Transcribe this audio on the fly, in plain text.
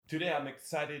Today, I'm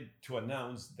excited to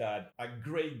announce that a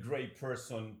great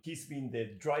person, he's been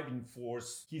the driving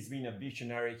force, he's been a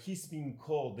visionary, he's been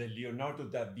called the Leonardo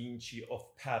da Vinci of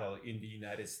paddle in the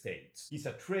United States. He's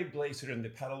a trailblazer in the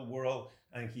paddle world,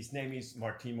 and his name is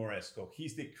Martin Moresco.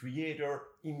 He's the creator,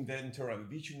 inventor, and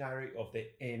visionary of the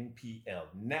NPL,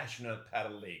 National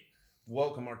Paddle League.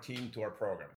 Welcome, Martin, to our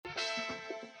program.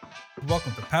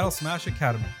 Welcome to Paddle Smash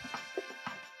Academy.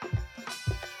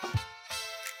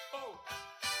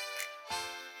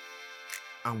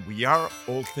 And we are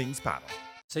all things paddle.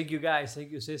 Thank you, guys. Thank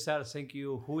you, Cesar. Thank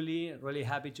you, Juli. Really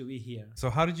happy to be here.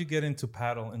 So how did you get into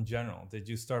paddle in general? Did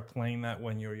you start playing that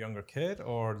when you were a younger kid,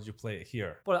 or did you play it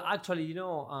here? Well, actually,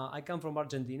 I come from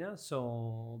Argentina.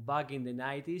 So back in the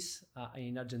 90s,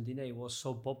 in Argentina, it was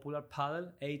so popular,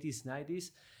 paddle, 80s, 90s.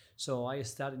 So I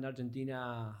started in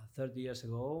Argentina 30 years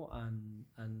ago, and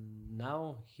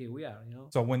now here we are,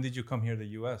 So when did you come here to the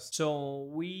U.S.? So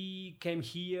we came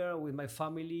here with my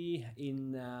family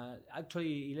in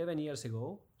actually 11 years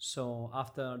ago. So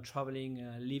after traveling,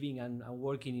 living and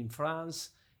working in France,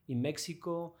 in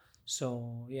Mexico.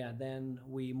 So yeah, then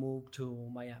we moved to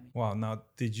Miami. Wow. Now,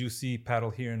 did you see paddle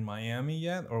here in Miami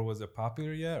yet, or was it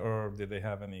popular yet, or did they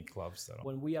have any clubs at all?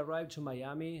 When we arrived to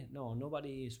Miami,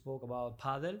 nobody spoke about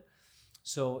paddle.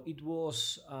 So it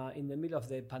was in the middle of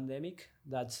the pandemic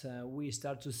that we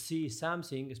start to see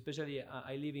something, especially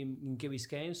I live in Key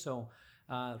Biscayne. So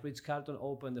Ritz-Carlton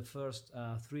opened the first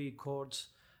 3 courts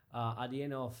at the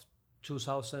end of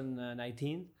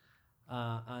 2019.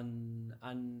 For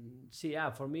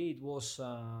me, it was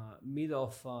mid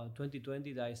of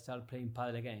 2020 that I started playing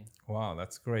paddle again. Wow,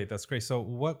 that's great. That's great. So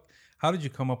how did you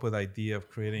come up with the idea of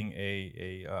creating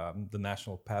the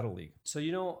National Paddle League? So,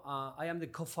 I am the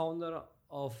co-founder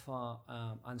of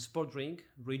a sport drink,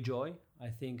 Rejoy. I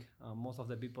think most of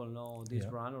the people know this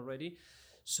brand already.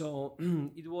 So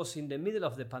it was in the middle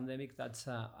of the pandemic that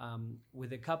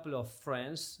with a couple of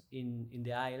friends in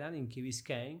the island, in Key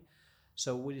Biscayne,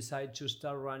 so we decided to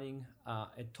start running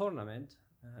a tournament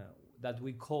that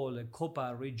we call a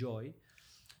Copa Rejoy.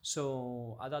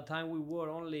 So at that time we were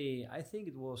only, I think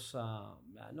it was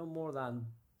no more than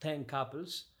 10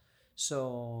 couples.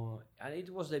 So, and it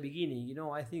was the beginning,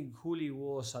 I think Juli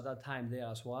was at that time there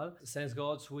as well. Thanks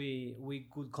God we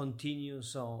could continue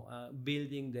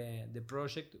building the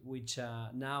project, which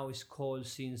now is called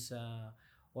since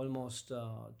almost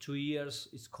 2 years,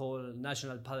 it's called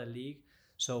National Paddle League.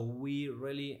 So we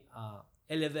really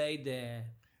elevate the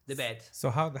bet.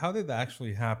 So how did that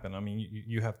actually happen? I mean,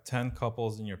 you have 10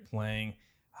 couples and you're playing.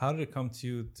 How did it come to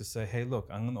you to say, hey, look,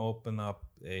 I'm going to open up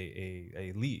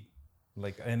a league?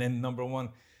 And then number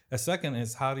one, a second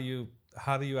is how do you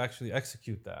actually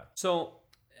execute that? So,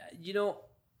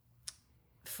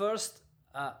 first,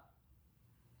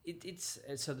 it's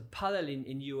so the paddle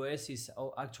in US is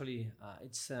actually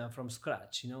it's from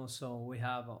scratch, so we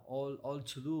have all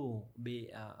to do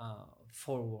be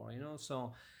forward,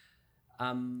 so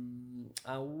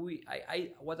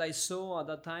what I saw at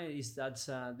that time is that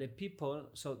the people,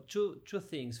 so two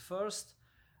things. First,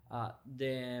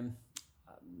 the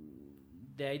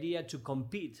idea to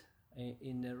compete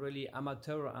in a really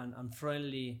amateur and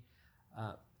friendly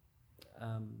I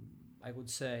would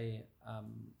say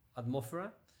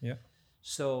atmosphere. Yeah.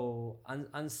 So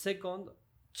and second,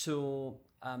 to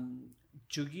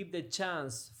give the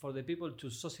chance for the people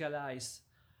to socialize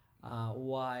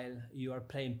while you are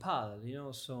playing paddle,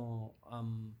 So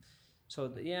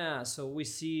we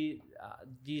see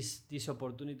this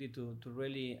opportunity to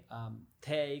really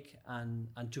take and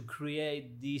to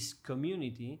create this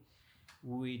community,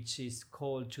 which is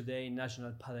called today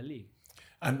National Paddle League.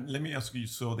 And let me ask you,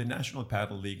 so the National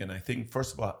Paddle League, and I think,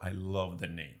 first of all, I love the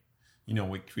name.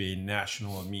 We create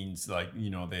national, means like,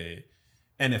 the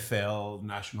NFL,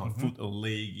 National Football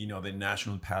League, the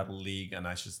National Paddle League, and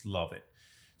I just love it.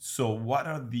 So what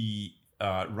are the,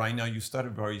 right now you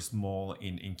started very small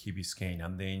in Key Biscayne,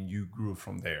 and then you grew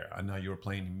from there, and now you're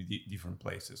playing in different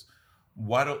places.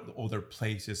 What other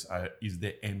places is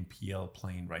the NPL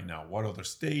playing right now? What other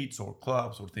states or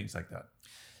clubs or things like that?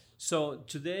 So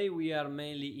today we are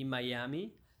mainly in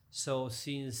Miami. So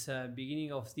since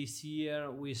beginning of this year,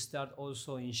 we start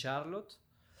also in Charlotte.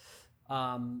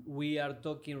 We are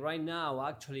talking right now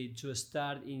actually to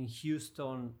start in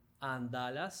Houston and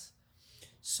Dallas.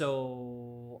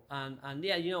 So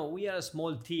we are a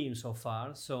small team so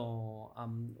far. So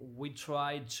we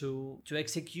try to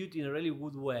execute in a really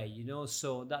good way.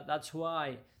 So that's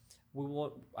why we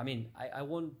want. I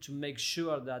want to make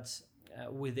sure that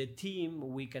with the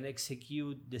team we can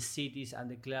execute the cities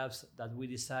and the clubs that we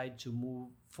decide to move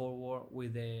forward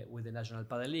with the National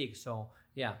Paddle League. So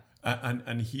Yeah.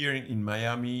 And here in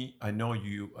Miami, I know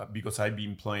you because I've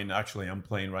been playing. Actually, I'm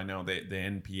playing right now the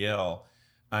NPL,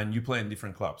 and you play in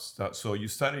different clubs. So you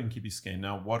started in Key Biscayne.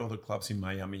 Now, what other clubs in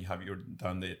Miami have you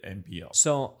done the NPL?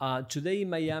 So today in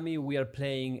Miami, we are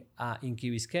playing in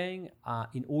Key Biscayne,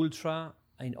 in Ultra,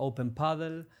 in Open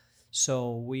Padel.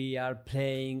 So we are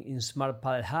playing in Smart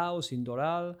Padel House in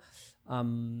Doral.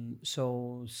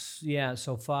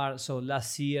 So far. So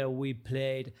last year we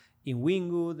played in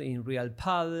Wingwood, in Real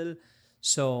Padel.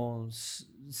 So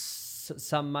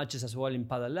some matches as well in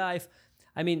Padel Life.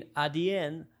 I mean, at the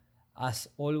end, as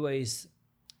always,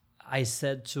 I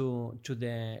said to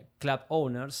the club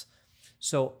owners,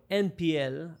 so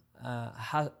NPL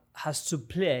has to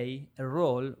play a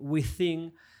role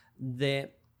within the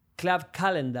club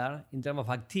calendar in terms of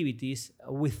activities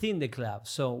within the club.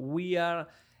 So we are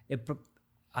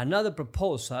another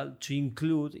proposal to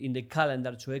include in the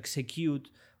calendar to execute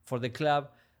for the club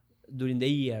during the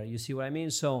year. You see what I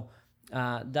mean? So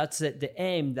that's the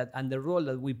aim and the role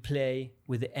that we play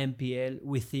with the NPL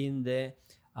within the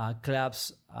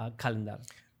club's calendar.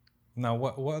 Now,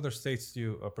 what other states do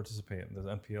you participate in? Does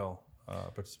NPL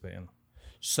participate in?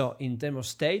 So in terms of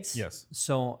states, yes.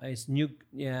 So it's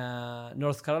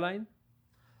North Carolina,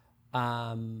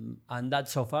 and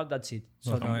that's so far that's it.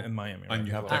 So in Miami, right? And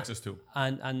you have Texas too.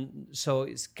 And so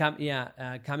it's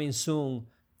coming soon,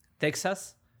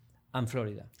 Texas and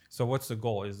Florida. So what's the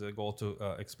goal? Is the goal to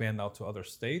expand out to other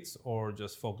states or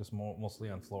just focus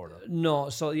mostly on Florida? No,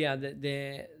 so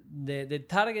the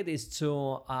target is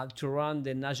to run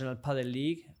the National Padel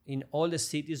League in all the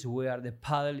cities where the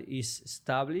padel is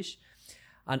established,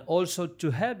 and also to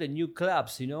help the new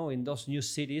clubs, in those new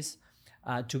cities,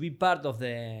 to be part of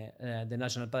the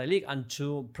National Padel League and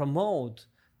to promote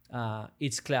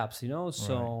its clubs, So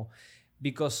Right.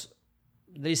 Because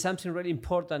there is something really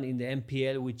important in the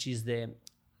NPL, which is the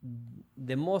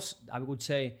most, I would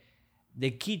say,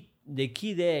 the key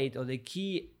date or the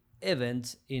key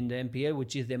event in the NPL,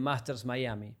 which is the Masters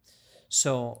Miami.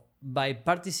 So by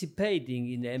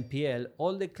participating in the NPL,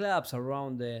 all the clubs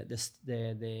around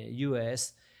the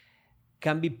US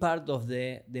can be part of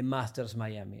the Masters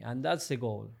Miami, and that's the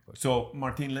goal. So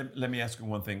Martin, let me ask you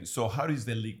one thing. So how does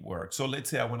the league work? So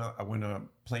let's say I wanna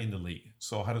play in the league.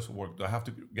 So how does it work? Do I have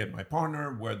to get my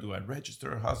partner? Where do I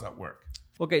register? How's that work?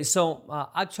 Okay, so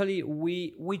actually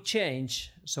we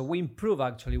change, so we improve.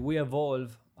 Actually, we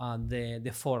evolve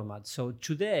the format. So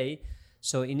today,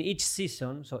 so in each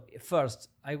season, so first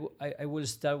I will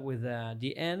start with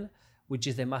the end, which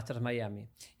is the Masters Miami.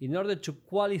 In order to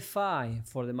qualify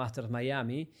for the Masters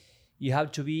Miami, you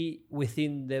have to be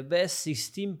within the best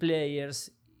 16 players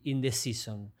in the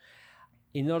season.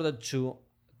 In order to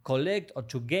collect or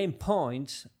to gain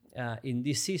points in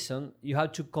this season, you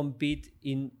have to compete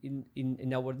in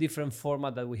our different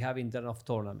format that we have in terms of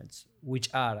tournaments, which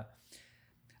are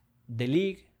the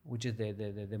league, which is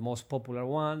the most popular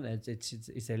one.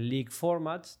 It's a league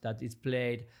format that is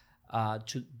played.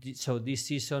 So this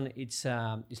season it's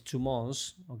 2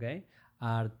 months. Okay,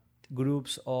 are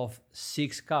groups of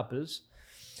 6 couples.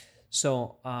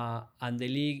 So and the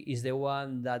league is the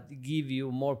one that give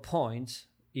you more points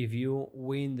if you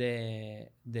win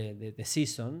the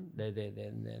season,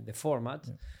 the format.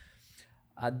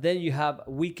 Yeah. Then you have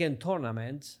weekend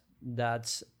tournaments.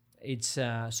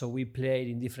 So we played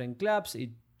in different clubs.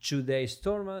 It's 2 days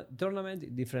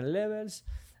tournament, different levels,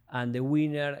 and the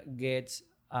winner gets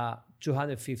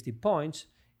 250 points.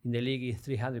 In the league is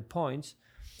 300 points.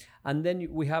 And then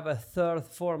we have a third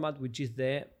format, which is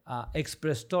the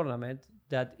express tournament,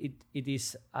 that it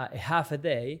is a half a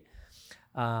day.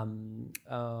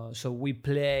 So we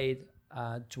played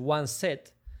to 1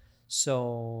 set.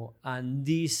 So, and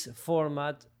this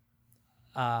format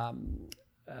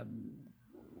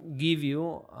give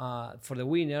you, for the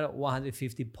winner,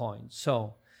 150 points.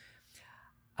 So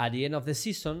at the end of the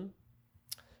season,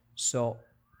 so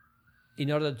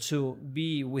in order to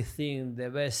be within the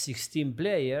best 16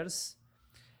 players,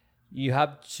 you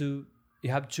have to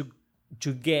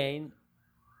gain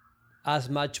as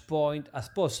much point as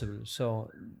possible. So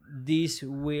this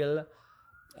will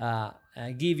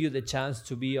give you the chance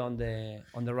to be on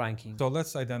the ranking. So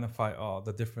let's identify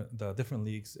the different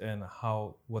leagues and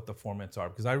what the formats are.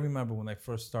 Because I remember when I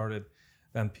first started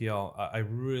NPL, I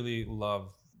really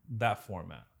loved that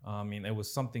format. I mean, it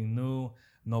was something new.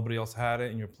 Nobody else had it,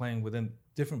 and you're playing within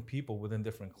different people within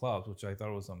different clubs, which I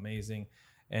thought was amazing.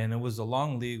 And it was a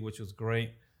long league, which was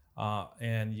great.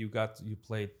 And you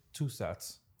played 2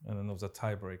 sets, and then there was a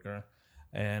tiebreaker.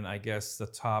 And I guess the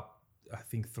top, I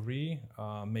think 3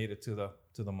 made it to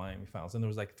the Miami finals. And there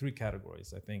was like 3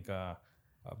 categories. I think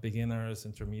beginners,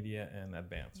 intermediate, and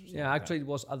advanced. Yeah, actually it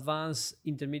was advanced,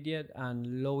 intermediate,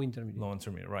 and low intermediate. Low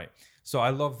intermediate, right. So I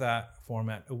love that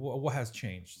format. What has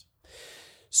changed?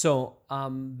 So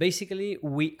basically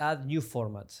we add new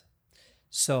formats.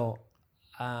 So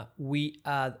we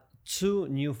add 2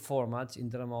 new formats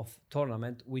in terms of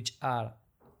tournament, which are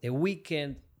the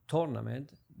weekend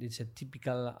tournament. It's a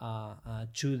typical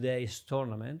 2 days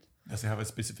tournament. Does it have a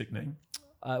specific name?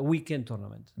 Weekend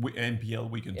tournament. NPL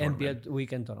weekend tournament. NPL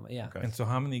weekend tournament, yeah. Okay. And so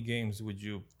how many games would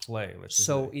you play?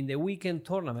 So in the weekend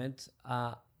tournament,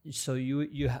 so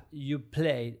you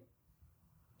play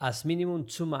as minimum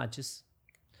 2 matches,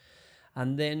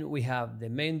 and then we have the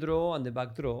main draw and the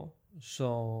back draw.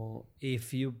 So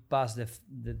if you pass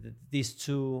these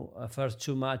first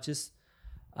two matches,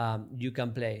 you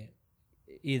can play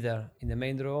either in the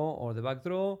main draw or the back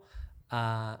draw,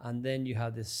 and then you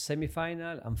have the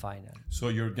semi-final and final. So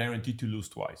you're guaranteed to lose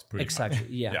twice. Exactly. Much.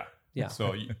 Yeah. Yeah.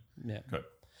 So yeah. Good.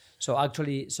 So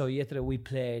actually, yesterday we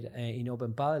played in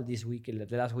Open Padel this weekend,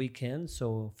 the last weekend.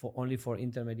 So only for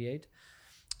intermediate.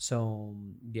 So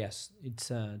yes,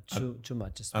 it's two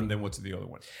matches. And then what's the other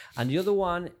one? And the other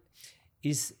one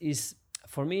is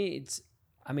for me, it's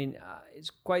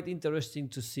quite interesting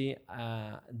to see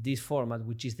this format,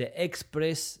 which is the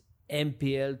Express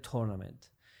NPL tournament,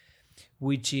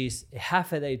 which is a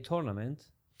half-a-day tournament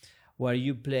where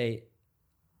you play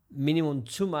minimum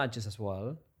 2 matches as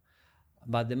well,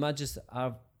 but the matches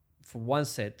are for 1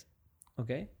 set.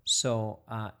 Okay, so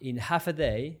in half a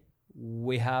day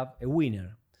we have a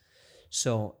winner.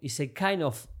 So it's a kind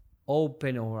of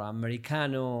open or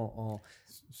Americano. Or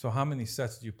so how many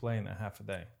sets do you play in a half a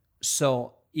day?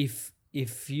 So if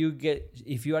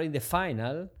you are in the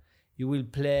final, you will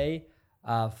play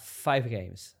 5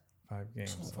 games. 5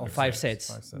 games. Or 5 sets.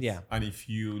 5 sets. Yeah. And if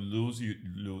you lose,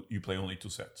 you play only 2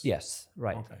 sets. Yes.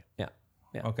 Right. Okay. Yeah.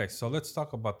 Yeah. Okay, so let's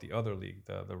talk about the other league,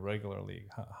 the regular league.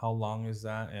 How long is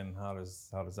that, and how does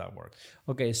that work?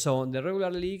 Okay, so the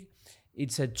regular league,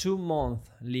 it's a 2-month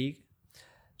league.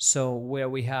 So where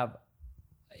we have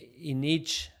in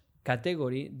each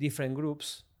category different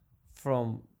groups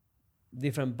from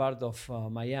different parts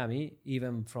of Miami,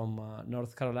 even from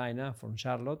North Carolina, from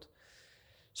Charlotte.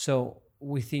 So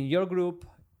within your group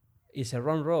is a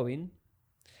round robin,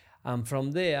 and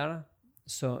from there,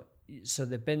 so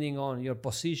depending on your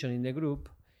position in the group,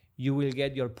 you will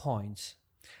get your points,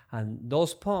 and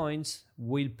those points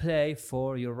will play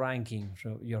for your ranking,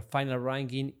 for your final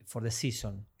ranking for the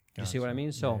season. You see what I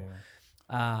mean? So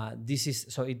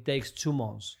it takes 2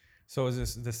 months. So is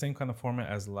this the same kind of format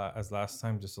as last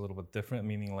time, just a little bit different?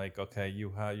 Meaning, like, okay,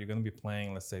 you're going to be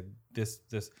playing, let's say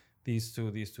these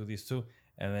two,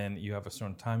 and then you have a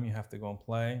certain time you have to go and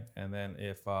play, and then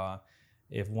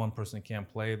if one person can't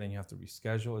play, then you have to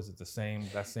reschedule. Is it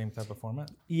that same type of format?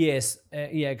 Yes,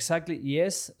 exactly.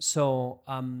 Yes. So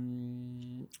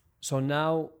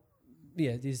now,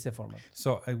 this is the format.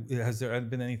 So has there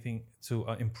been anything to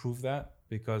improve that?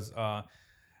 Because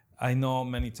I know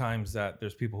many times that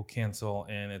there's people who cancel,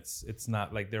 and it's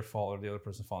not like their fault or the other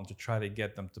person's fault. And to try to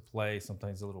get them to play,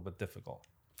 sometimes it's a little bit difficult.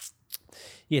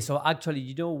 Yeah, so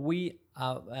actually, we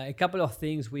a couple of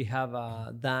things we have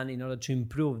done in order to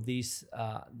improve this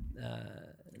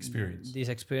experience. This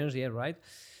experience, yeah, right.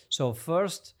 So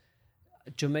first,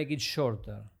 to make it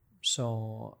shorter.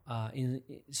 So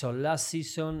last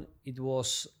season it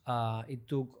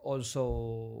took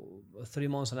also 3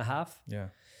 months and a half. Yeah.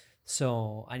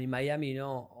 So, and in Miami,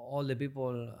 all the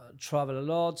people travel a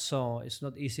lot, so it's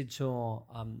not easy to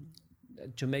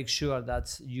make sure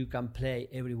that you can play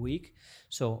every week.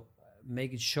 So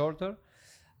make it shorter.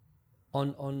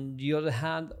 On the other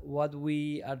hand, what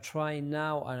we are trying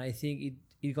now, and I think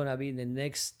it's gonna be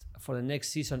for the next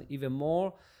season even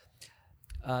more,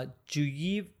 to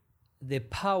give the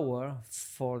power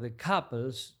for the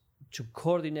couples to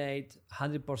coordinate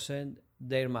 100%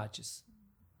 their matches.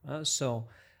 So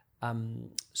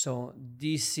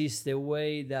this is the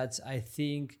way that I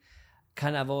think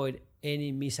can avoid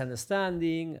any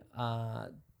misunderstanding,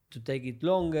 to take it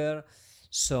longer.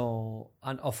 So,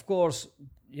 and of course,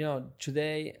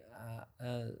 today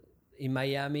in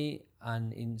Miami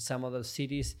and in some other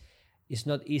cities, it's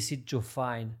not easy to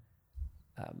find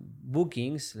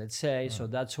bookings, let's say. So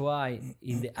that's why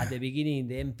at the beginning in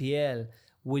the NPL,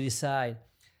 we decide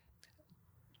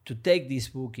to take these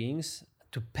bookings,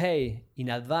 to pay in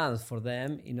advance for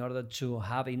them in order to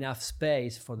have enough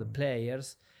space for the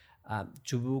players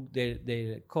to book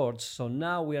their courts. So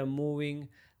now we are moving,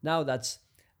 now that's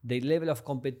the level of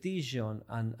competition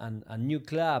and new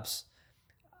clubs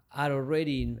are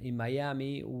already in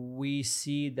Miami, we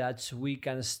see that we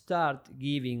can start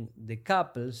giving the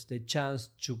couples the chance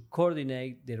to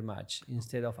coordinate their match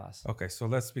instead of us. Okay, so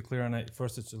let's be clear on that.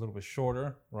 First, it's a little bit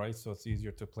shorter, right? So it's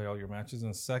easier to play all your matches.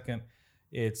 And second,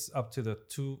 it's up to the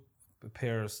two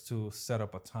pairs to set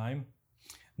up a time.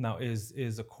 Now,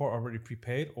 is a court already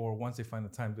prepaid, or once they find the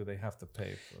time, do they have to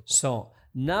pay for it? So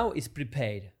now it's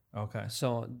prepaid. Okay.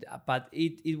 So, but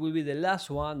it will be the last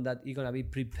one that is gonna be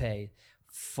prepaid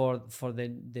for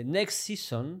the next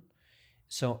season.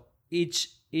 So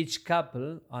each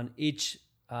couple and each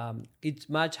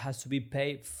match has to be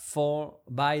paid for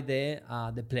by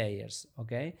the players.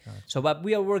 Okay. Gotcha. So, but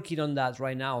we are working on that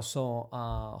right now. So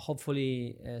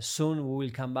hopefully soon we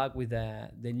will come back with the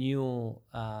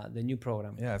new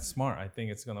program. Yeah, it's smart. I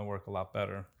think it's gonna work a lot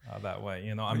better that way.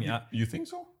 You know, I But mean, you think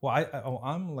so? well,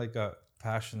 I'm like a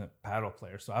passionate paddle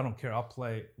player, so I don't care. I'll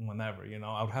play whenever. You know,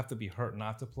 I would have to be hurt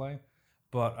not to play.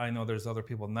 But I know there's other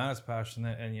people not as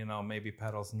passionate, and you know, maybe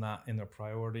paddle's not in their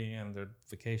priority, and they're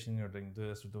vacationing or doing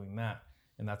this or doing that,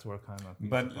 and that's where kind of.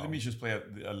 But let me just play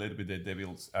a little bit the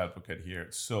devil's advocate here.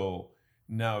 So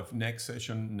now, if next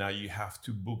session, now you have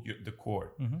to book the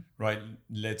court, right?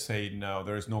 Let's say now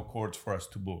there is no courts for us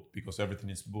to book because everything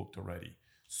is booked already.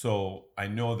 So I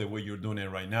know the way you're doing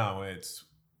it right now, it's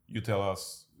you tell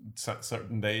us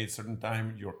certain day, certain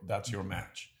time, that's your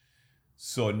match.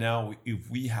 So now,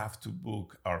 if we have to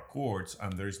book our courts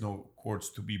and there is no courts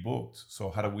to be booked,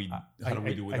 so how do we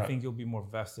do with that? I think you'll be more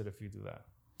vested if you do that.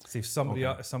 See, if somebody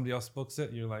else books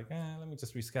it, you're like, let me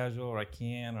just reschedule, or I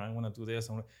can, or I want to do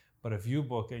this. But if you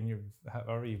book it and you're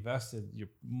already vested, you're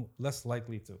less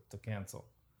likely to cancel.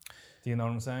 Do you know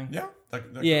what I'm saying? Yeah,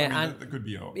 that could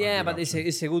be. Yeah, but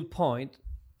it's a good point.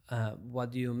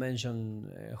 What you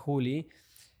mentioned, Juli.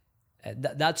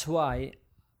 That's why.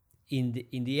 In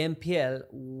the MPL,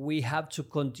 we have to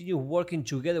continue working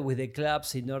together with the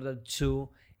clubs in order to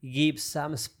give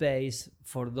some space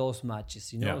for those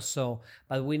matches, you know. Yeah. So,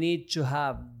 but we need to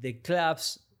have the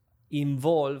clubs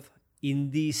involved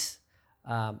in this,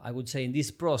 I would say, in this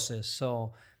process.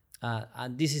 So,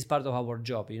 and this is part of our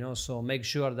job, you know. So make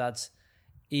sure that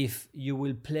if you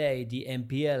will play the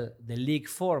MPL, the league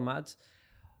format,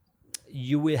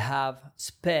 you will have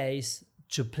space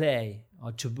to play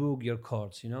or to book your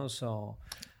courts, you know. So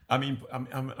I mean,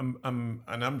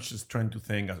 I'm just trying to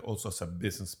think also as a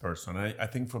business person. I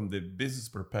think from the business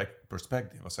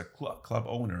perspective, as a club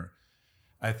owner,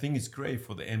 I think it's great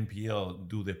for the MPL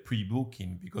do the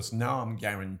pre-booking, because now I'm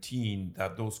guaranteeing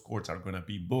that those courts are going to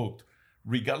be booked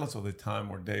regardless of the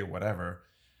time or day or whatever.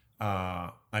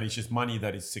 And it's just money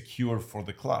that is secure for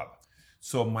the club.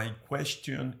 So my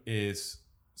question is,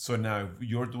 so now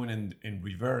you're doing it in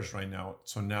reverse right now.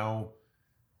 So now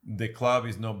the club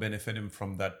is not benefiting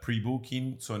from that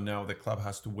pre-booking. So now the club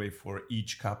has to wait for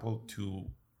each couple to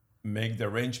make the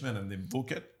arrangement and then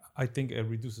book it. I think it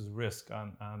reduces risk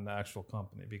on the actual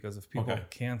company, because if people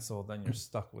cancel, then you're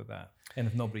stuck with that. And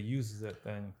if nobody uses it,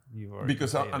 then you've already.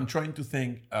 Because I'm trying to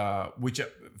think, which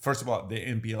first of all, the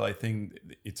MPL, I think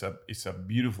it's a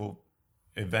beautiful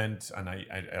event, and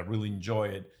I really enjoy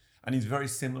it. And it's very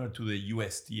similar to the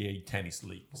USTA tennis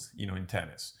leagues, you know, in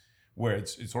tennis, where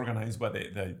it's organized by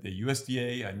the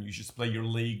USTA, and you just play your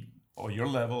league or your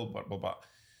level, blah, blah, blah.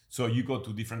 So you go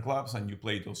to different clubs and you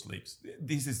play those leagues.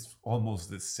 This is almost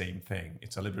the same thing.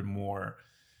 It's a little bit more,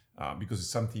 because it's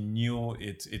something new,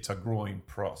 it's a growing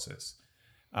process.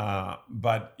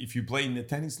 But if you play in the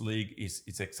tennis league,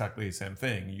 it's exactly the same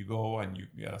thing. You go and you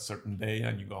get a certain day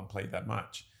and you go and play that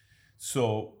match.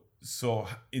 So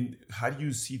how do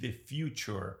you see the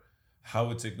future?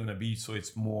 How is it going to be so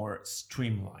it's more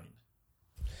streamlined?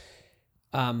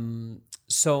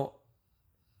 So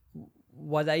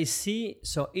what I see,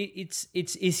 so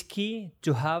it's key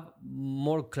to have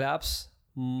more clubs,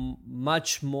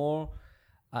 much more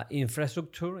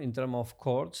infrastructure in terms of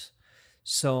courts.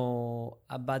 So,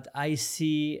 but I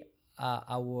see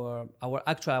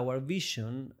our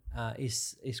vision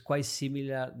is quite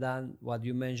similar than what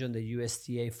you mentioned, the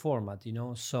USTA format, you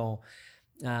know. So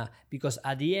because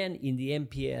at the end in the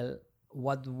MPL,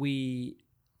 what we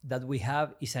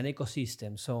have is an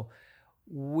ecosystem. So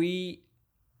we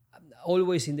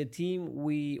always in the team,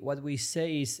 what we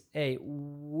say is, hey,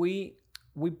 we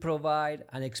provide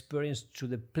an experience to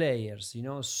the players, you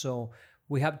know. So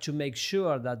we have to make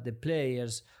sure that the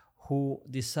players who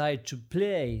decide to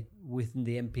play within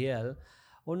the MPL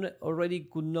already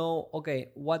could know,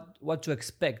 okay, what to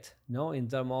expect, you know, in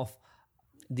terms of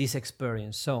this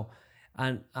experience. So,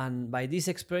 and by this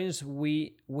experience,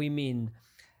 we mean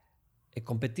a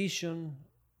competition,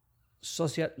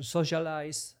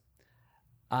 socialize,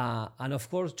 and of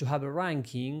course to have a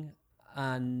ranking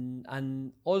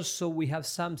and also we have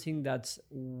something that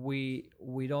we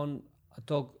don't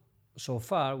talk so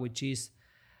far, which is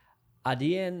at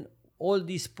the end, all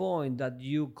these points that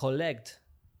you collect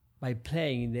by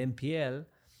playing in the MPL,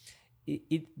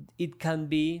 it can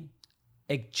be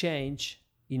exchanged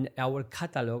in our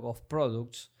catalog of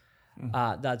products.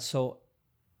 That so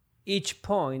each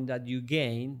point that you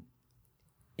gain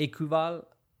equal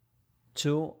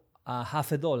to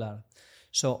 $50.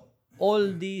 So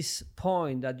all these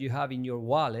points that you have in your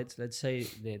wallet, let's say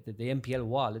the MPL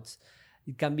wallets,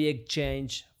 it can be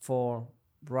exchanged for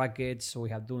rackets. So we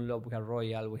have Dunlop, we have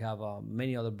Royal, we have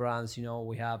many other brands.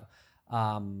 We have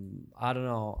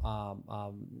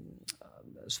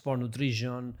Sport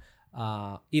Nutrition,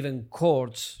 even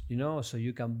courts. So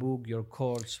you can book your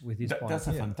courts with this point. That's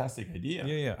a fantastic idea.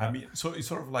 Yeah. I mean, so it's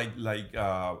sort of like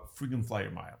frequent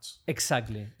flyer miles.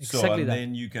 Exactly So that.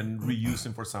 then you can reuse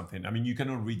them for something. I mean, you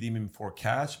cannot redeem them for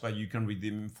cash, but you can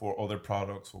redeem them for other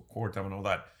products or court time and all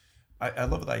that. I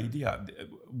love the idea.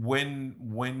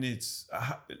 When it's,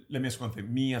 let me ask one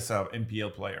thing. Me as a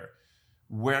MPL player,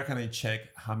 where can I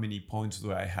check how many points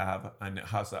do I have, and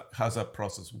how's that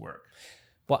process work?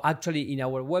 Well, actually, in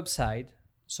our website,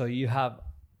 so you have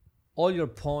all your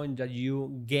points that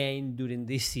you gain during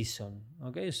this season.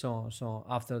 Okay, so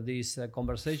after this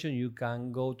conversation, you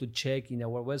can go to check in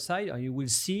our website, and you will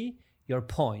see your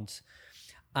points.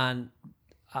 And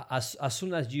as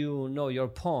soon as you know your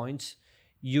points,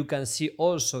 you can see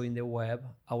also in the web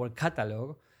our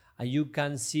catalog, and you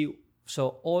can see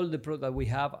all the products that we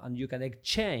have, and you can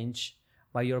exchange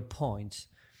by your points.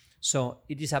 So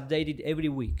it is updated every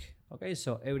week. Okay,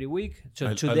 so every week.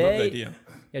 So today, I love the idea.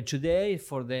 Yeah, today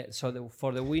for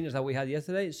the winners that we had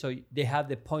yesterday, so they have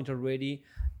the point already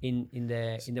in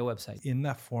the website. In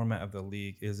that format of the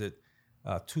league, is it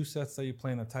 2 sets that you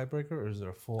play in a tiebreaker, or is there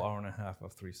a full hour and a half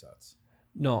of 3 sets?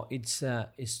 No, it's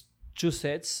 2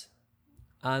 sets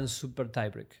and super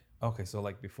tiebreak. Okay, so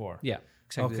like before. Yeah,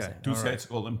 exactly. Okay. 2 sets,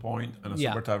 golden point, and a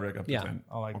super tiebreak up to 10.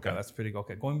 I like Okay. that. That's pretty good.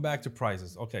 Okay, going back to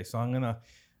prizes. Okay, so I'm gonna.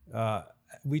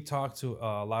 We talk to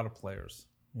a lot of players.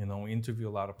 We interview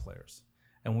a lot of players,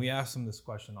 and we ask them this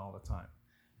question all the time: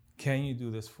 can you do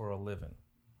this for a living?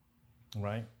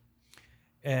 Right?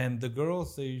 And the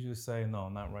girls, they usually say, no,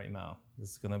 not right now.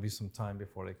 There's gonna be some time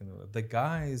before they can do it. The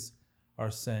guys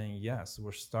are saying, yes,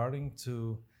 we're starting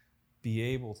to be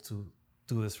able to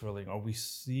do this for a living, or we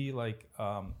see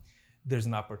there's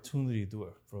an opportunity to do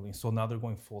it for a living. So now they're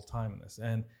going full time in this,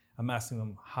 and I'm asking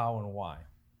them how and why.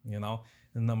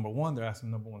 And number one, they're asking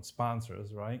number one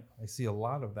sponsors, right? I see a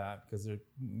lot of that because they're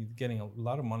getting a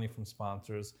lot of money from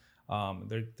sponsors.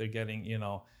 They're getting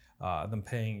them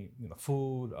paying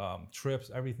food, trips,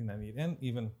 everything they need, and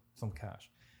even some cash.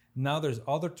 Now there's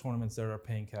other tournaments that are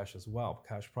paying cash as well,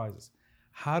 cash prizes.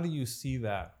 How do you see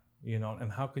that?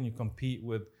 And how can you compete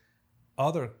with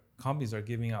other companies that are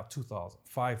giving out $2,000,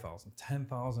 $5,000,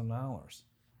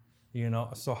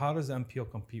 $10,000? So how does MPL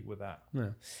compete with that?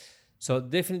 Yeah. So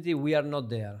definitely we are not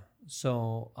there.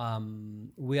 So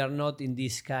we are not in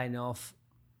this kind of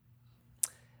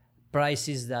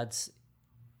prices that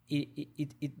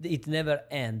it never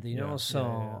end.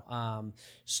 So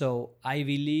I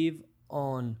believe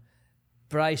on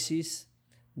prices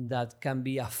that can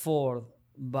be afforded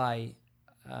by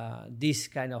this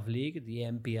kind of league, the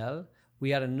MPL.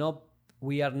 We are not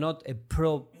a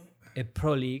pro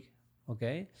league,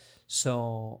 okay?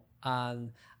 So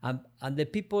and the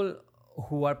people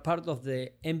who are part of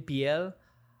the MPL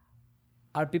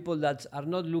are people that are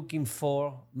not looking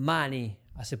for money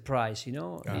as a prize,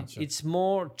 Gotcha. It's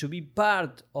more to be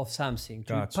part of something,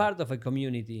 to be part of a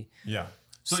community. Yeah.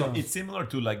 So it's similar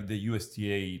to like the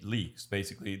USTA leagues,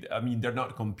 basically. I mean, they're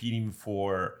not competing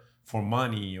for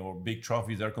money or big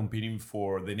trophies. They're competing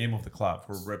for the name of the club,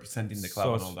 for representing the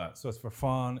club and all that. So it's for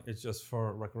fun. It's just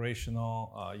for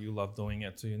recreational. You love doing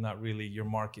it. So you're not really, your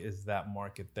market is that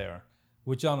market there,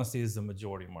 which honestly is the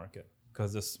majority market,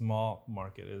 because the small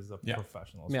market is the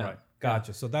professionals, right?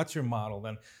 Gotcha. So that's your model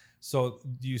then. So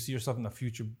do you see yourself in the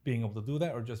future being able to do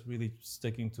that, or just really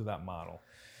sticking to that model?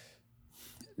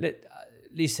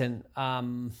 Listen,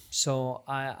 so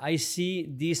I see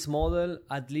this model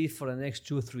at least for the next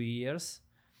 2-3 years,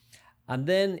 and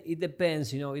then it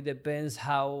depends. It depends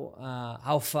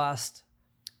how fast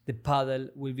the paddle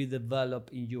will be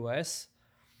developed in US.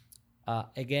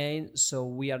 Again, so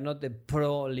we are not a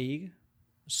pro league,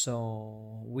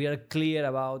 so we are clear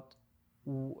about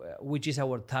which is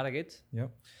our target.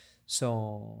 Yep.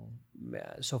 So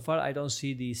far, I don't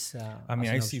see this.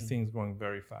 I see things going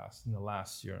very fast in the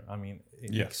last year.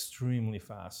 Extremely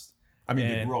fast. I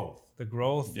mean, the growth. The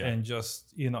growth and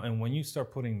just, and when you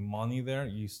start putting money there,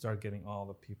 you start getting all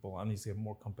the people, and you see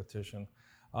more competition.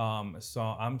 So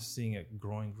I'm seeing it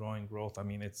growing growth. I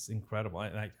mean, it's incredible.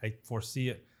 And I foresee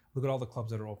it. Look at all the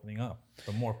clubs that are opening up,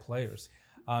 the more players.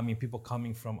 I mean, people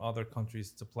coming from other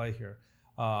countries to play here.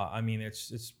 I mean,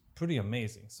 it's pretty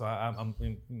amazing. So I'm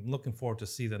looking forward to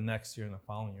see the next year and the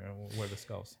following year where this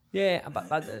goes. Yeah,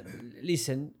 but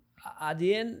listen, at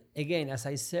the end, again, as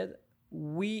I said,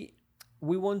 we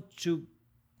want to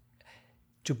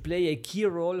play a key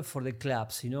role for the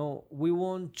clubs. We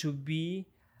want to be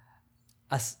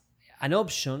as an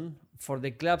option for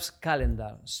the club's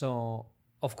calendar. So,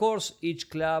 of course, each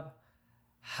club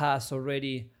has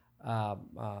already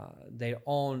their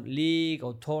own league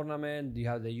or tournament. You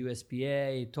have the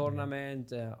USPA tournament.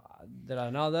 There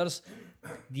are others.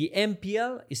 The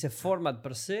MPL is a format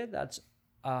per se that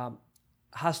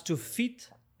has to fit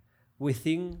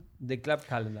within the club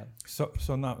calendar.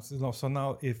 So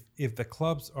now if the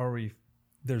clubs already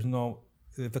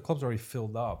if the clubs already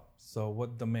filled up, so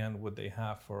what demand would they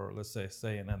have for, let's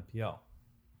say an MPL?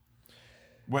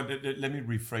 Well, let me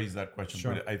rephrase that question.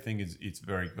 Sure. But I think it's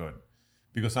very good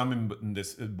because I'm in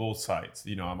this both sides.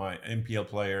 I'm an MPL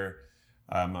player.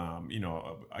 I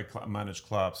manage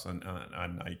clubs and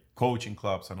I coach in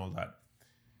clubs and all that.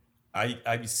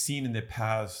 I've seen in the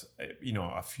past,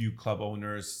 a few club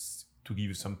owners to give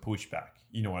you some pushback.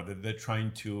 They're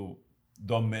trying to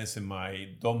don't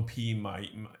pee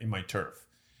in my turf.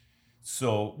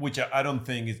 So, which I don't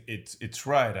think it's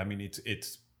right. I mean,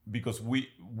 it's because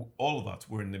all of us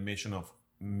were in the mission of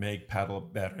make paddle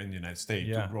better in the United States,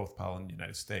 to growth paddle in the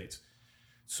United States.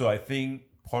 So I think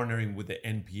partnering with the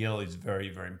NPL is very,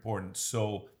 very important.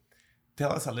 So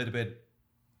tell us a little bit,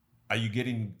 are you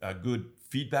getting a good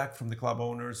feedback from the club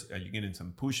owners? Are you getting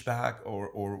some pushback,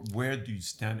 or where do you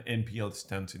stand? NPL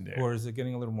stands in there, or is it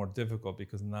getting a little more difficult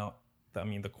because now,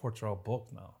 the courts are all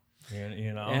booked now,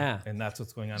 and that's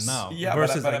what's going on now. Yeah,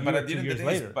 versus but at the end of the day,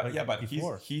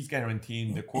 later. he's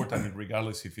guaranteeing the court. I mean,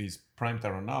 regardless if he's prime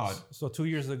time or not. So 2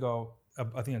 years ago,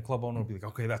 I think a club owner would be like,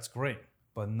 okay, that's great.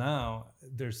 But now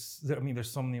there's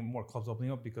so many more clubs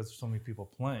opening up because there's so many people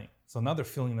playing. So now they're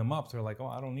filling them up. They're like, oh,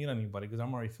 I don't need anybody because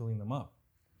I'm already filling them up.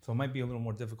 So it might be a little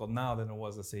more difficult now than it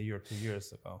was, let's say, a year or 2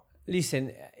 years ago.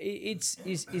 Listen,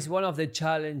 it's one of the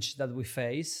challenges that we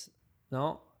face.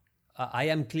 No, I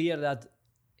am clear that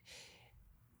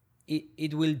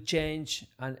it will change,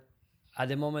 and at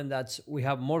the moment that we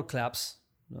have more clubs,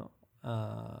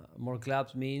 more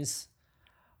clubs means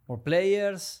more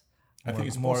players. I think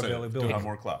it's more availability to have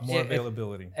more clubs. More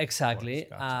availability. Exactly,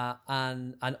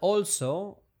 and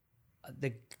also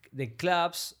the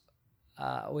clubs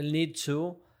will need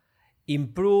to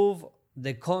improve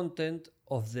the content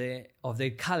of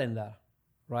the calendar,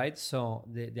 right? So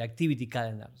the activity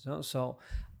calendar. So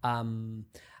and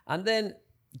then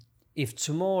if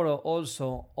tomorrow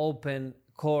also open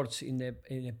courts in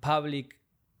a public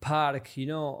park,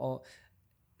 or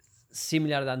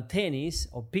similar than tennis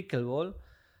or pickleball,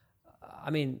 I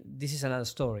mean, this is another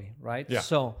story, right? Yeah.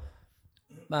 So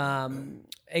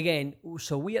again,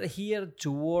 so we are here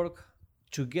to work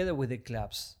together with the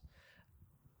clubs,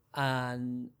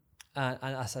 and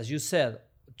as you said,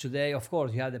 today, of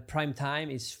course, you have the prime time;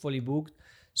 it's fully booked.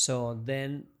 So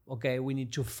then, okay, we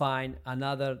need to find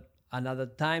another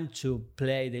time to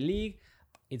play the league.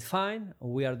 It's fine.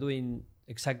 We are doing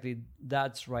exactly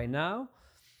that right now.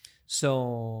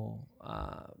 So,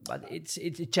 but it's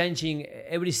changing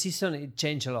every season. It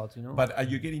changes a lot, But are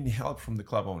you getting help from the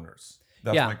club owners?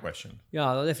 That's my question.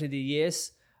 Yeah, definitely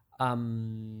yes.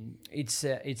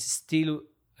 It's still,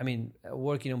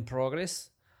 work in progress.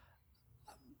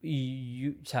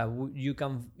 You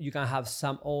can have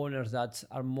some owners that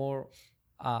are more,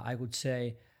 I would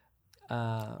say,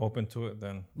 open to it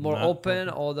than more open.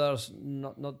 Others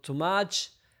not too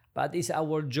much. But it's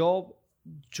our job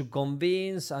to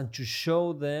convince and to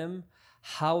show them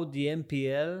how the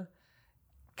MPL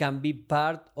can be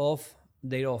part of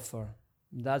their offer.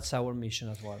 That's our mission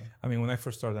as well. I mean, when I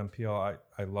first started MPL,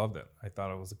 I loved it. I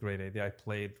thought it was a great idea. I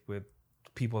played with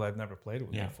people I've never played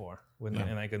with before,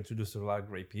 and I got introduced to a lot of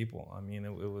great people. I mean,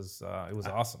 it was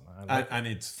awesome. And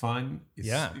it's fun. It's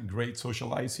great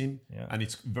socializing, and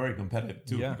it's very competitive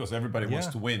too because everybody wants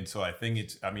to win. So I think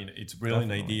it's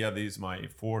brilliant idea. This is my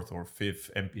 4th or 5th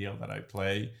MPL that I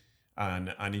play,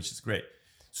 and it's just great.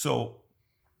 So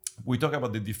we talk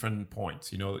about the different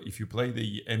points. If you play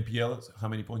the MPL, how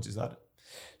many points is that?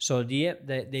 So the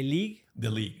league. The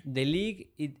league.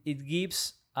 It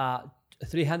gives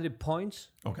 300 points.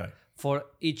 Okay. For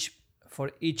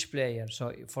each player.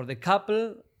 So for the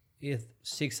couple, is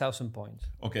 6,000 points.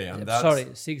 Okay, and Sorry,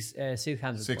 that's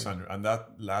 600. 600, and that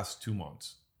lasts 2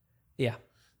 months. Yeah,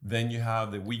 Then you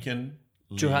have the weekend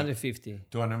league, 250.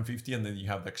 250, and then you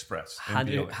have the express.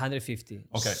 100, MPLA. 150.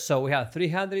 Okay. So we have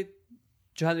 300,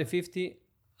 250, and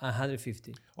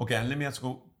 150. Okay, and let me ask you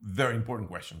a very important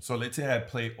question. So let's say I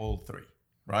play all three,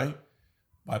 right?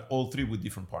 But all three with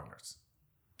different partners.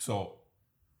 So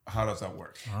how does that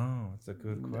work? Oh, that's a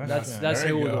good question. That's a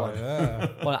Very good good. one. Yeah.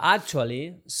 Well,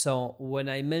 actually, so when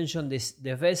I mentioned this,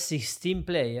 the best 16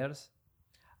 players,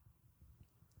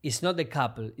 it's not the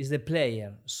couple, it's the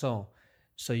player. So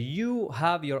you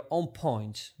have your own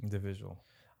points. Individual.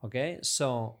 Okay,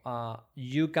 so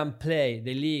you can play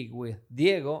the league with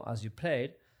Diego as you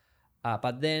played,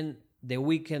 but then the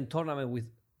weekend tournament with,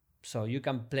 so you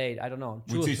can play, I don't know,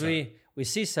 two With or Cesar. three with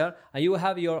Cesar, and you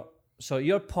have your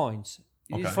points.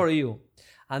 It's Okay. for you,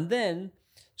 and then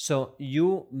so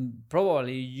you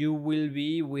probably you will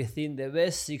be within the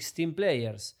best 16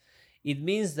 players. It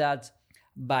means that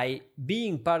by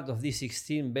being part of these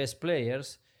 16 best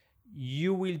players,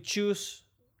 you will choose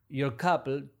your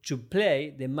couple to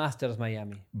play the Masters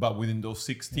Miami. But within those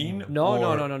 16? No.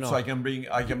 So I can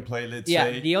play, let's Yeah,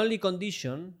 say. the only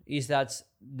condition is that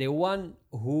the one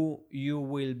who you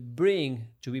will bring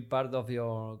to be part of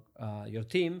your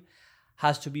team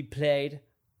has to be played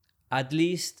at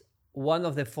least one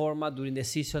of the format during the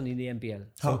season in the MPL.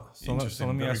 Oh, So interesting.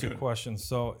 let me Very ask you a good. question.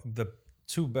 So the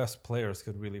two best players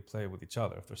could really play with each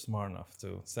other if they're smart enough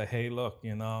to say, "Hey, look,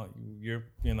 you're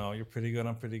pretty good.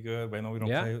 I'm pretty good. But I know we don't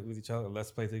Yeah. play with each other.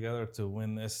 Let's play together to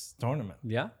win this tournament."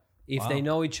 Yeah, if Wow. they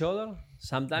know each other,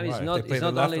 sometimes Right. it's not. They play It's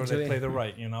the not left only or to they play the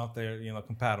right. They're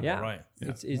compatible, yeah, right?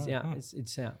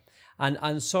 it's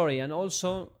and sorry, and also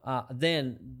then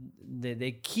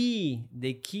the key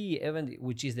event,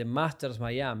 which is the Masters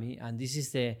Miami, and this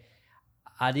is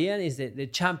at the end is the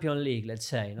Champion League, let's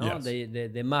say, no, Yes.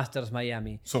 the Masters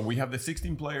Miami. So we have the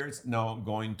 16 players now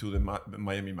going to the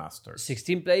Miami Masters.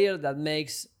 16 players that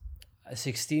makes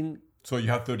 16 So you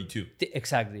have 32.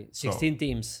 exactly 16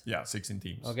 teams. Yeah, 16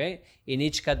 teams. Okay, in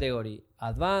each category: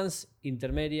 advanced,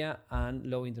 intermediate, and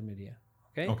low intermediate.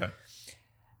 Okay.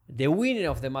 The winner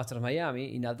of the Masters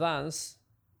Miami in advance,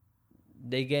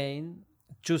 they gain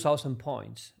 2,000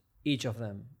 points each of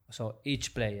them. So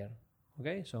each player.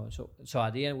 Okay, so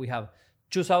at the end we have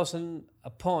 2,000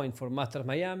 points for Masters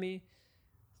Miami,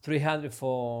 300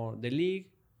 for the league.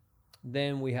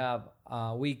 Then we have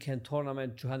a weekend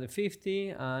tournament 250,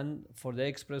 and for the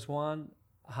express one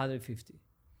 150.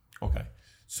 Okay.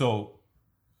 So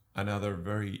another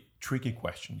very tricky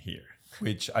question here,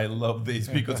 which I love this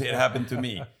because it happened to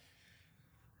me.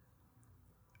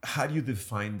 How do you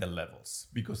define the levels?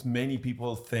 Because many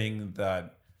people think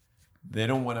that they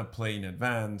don't want to play in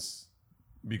advance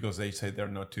because they say they're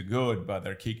not too good, but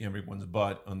they're kicking everyone's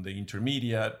butt on the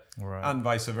intermediate, Right. and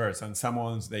vice versa. And some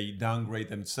ones, they downgrade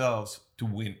themselves to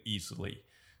win easily.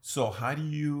 So how do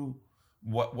you,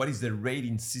 what is the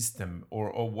rating system,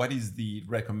 or what is the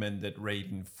recommended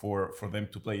rating for them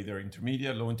to play either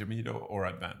intermediate, low intermediate, or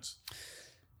advanced?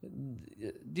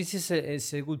 This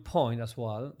is a good point as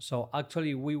well. So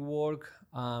actually we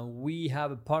we have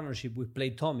a partnership with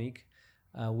Playtomic,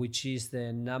 which is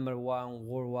the number one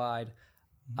worldwide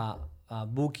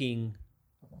booking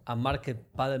a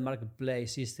paddle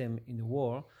marketplace system in the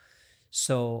world.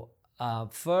 So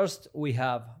first we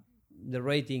have the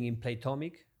rating in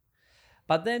Playtomic,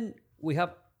 but then we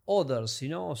have others,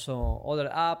 so other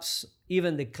apps,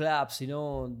 even the clubs,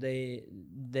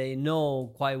 they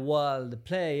know quite well the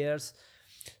players.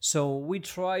 So we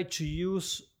try to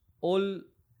use all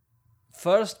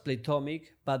first Playtomic,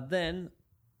 but then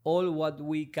all what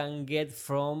we can get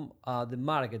from the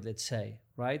market, let's say,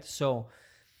 right? So,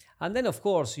 and then of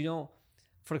course,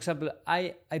 for example,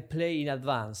 I play in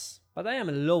advance, but I am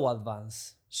a low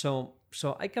advance. So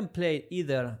I can play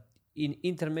either in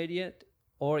intermediate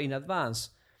or in advance.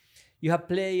 You have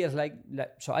players like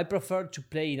so I prefer to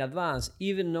play in advance,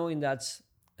 even knowing that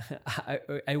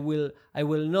I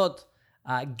will not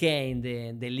gain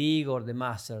the league or the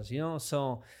masters,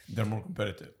 so They're more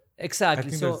competitive. exactly.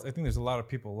 I think there's a lot of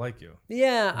people like you.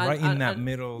 Yeah, Right in that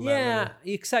middle. Yeah,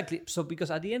 exactly. So because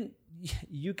at the end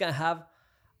you can have,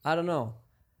 I don't know,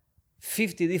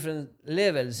 50 different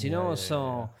levels,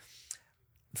 so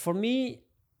for me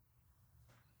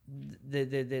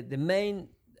the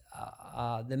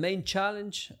main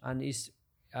challenge, and is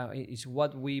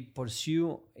what we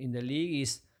pursue in the league,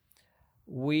 is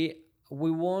we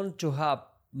want to have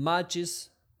matches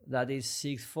that is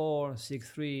 6-4,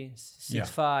 6-3,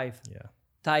 6-5,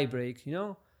 tie break.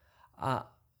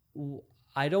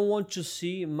 I don't want to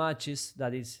see matches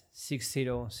that is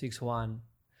 6-0, 6-1.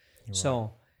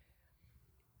 So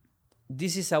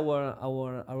this is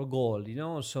our goal,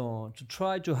 so to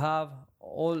try to have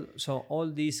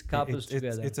all these couples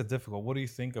together. It's a difficult. What do you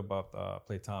think about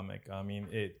Playtomic? I mean,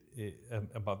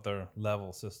 about their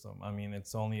level system. I mean,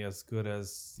 it's only as good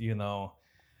as in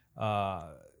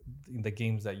the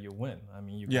games that you win. I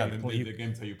mean, the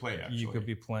games that you play. Actually, you could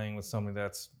be playing with somebody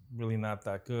that's really not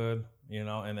that good,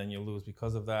 and then you lose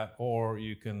because of that, or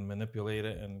you can manipulate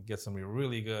it and get somebody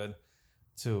really good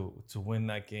to win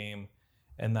that game,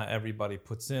 and not everybody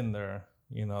puts in their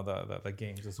the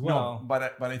games as well. No,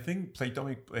 but I think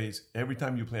Playtomic plays every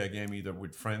time you play a game, either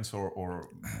with friends or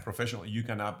professional, you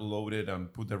can upload it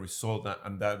and put the result,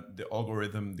 and that the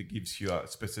algorithm that gives you a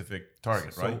specific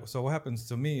target, right? So what happens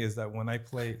to me is that when I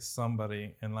play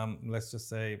somebody, and let's just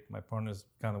say my partner's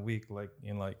kind of weak, like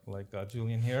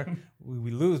Julian here,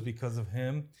 we lose because of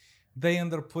him. They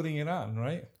end up putting it on,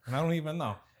 right? And I don't even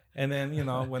know. And then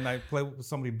when I play with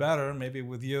somebody better, maybe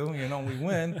with you, we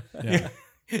win. Yeah.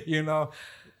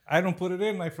 I don't put it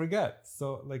in, I forget.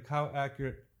 So like, how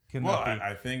accurate can that be?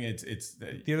 I think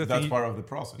that's part of the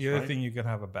process. The other thing, you can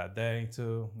have a bad day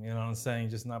too. You know what I'm saying?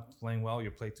 Just not playing well.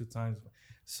 You play 2 times.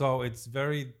 So it's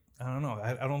very, I don't know.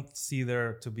 I don't see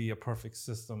there to be a perfect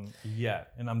system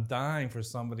yet. And I'm dying for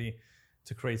somebody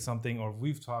to create something, or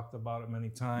we've talked about it many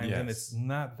times, and it's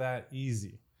not that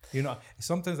easy.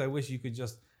 Sometimes I wish you could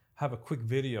just have a quick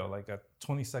video, like a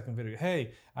 20-second video.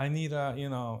 Hey, I need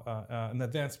an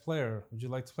advanced player. Would you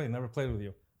like to play? Never played with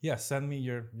you. Yeah, send me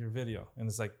your video. And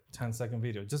it's like 10-second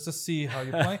video just to see how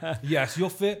you play. Yes, you'll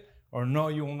fit, or no,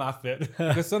 you will not fit.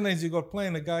 Because sometimes you go play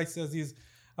and the guy says he's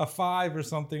a 5 or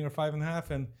something, or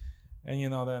 5.5, and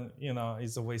then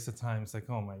it's a waste of time. It's like,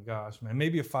 oh my gosh, man.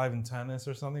 Maybe a 5 in tennis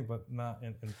or something, but not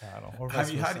in paddle. Or have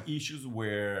you had issues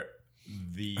where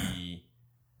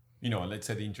let's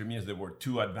say the intermediates, they were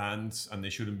too advanced and they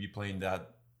shouldn't be playing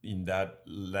that in that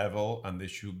level, and they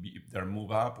should be their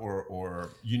move up,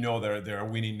 or they're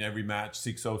winning every match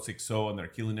 6-0, 6-0, and they're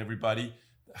killing everybody?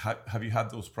 Have you had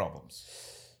those problems?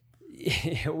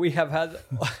 We have had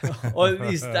all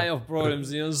these type of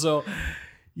problems, So,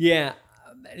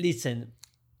 listen.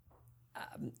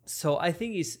 So I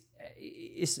think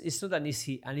it's not an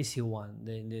easy one.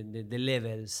 The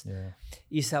levels. Yeah.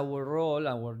 It's our role,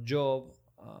 our job.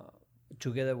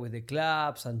 Together with the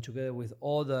clubs and together with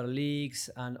other leagues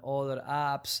and other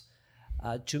apps,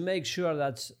 to make sure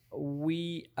that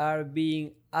we are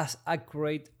being as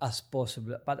accurate as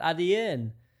possible. But at the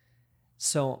end,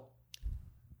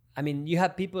 you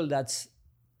have people that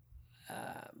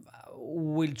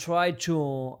will try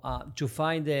to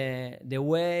find the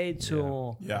way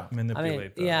to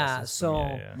manipulate.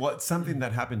 Well, something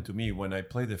that happened to me when I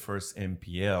played the first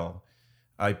MPL.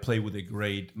 I played with the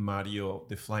great Mario,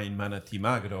 the Flying Manatee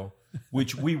Magro,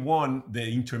 which we won the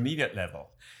intermediate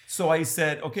level. So I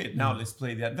said, okay, now let's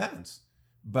play the advanced.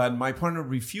 But my partner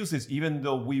refuses, even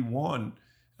though we won,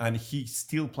 and he's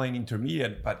still playing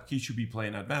intermediate, but he should be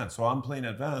playing advanced. So I'm playing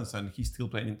advanced, and he's still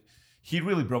playing. He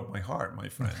really broke my heart, my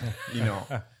friend.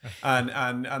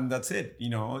 And that's it.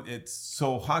 It's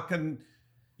so how can.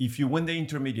 If you win the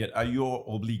intermediate, are you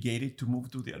obligated to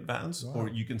move to the advanced, or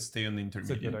you can stay on the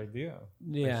intermediate? It's a good idea.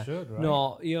 Yeah. They should, right?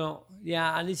 No,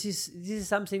 and this is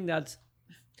something that,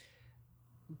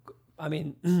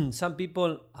 some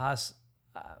people ask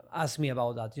me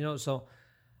about that, So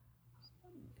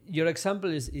your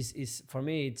example is for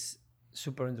me, it's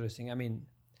super interesting.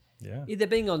 It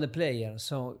depends on the player.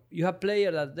 So you have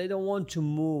players that they don't want to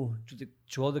move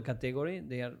to other category.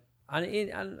 They are.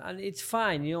 And it's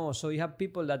fine, So you have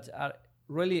people that are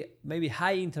really maybe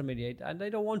high intermediate and they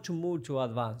don't want to move to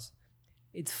advanced.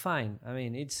 It's fine.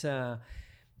 It's and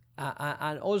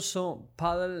also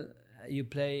Padel you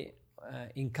play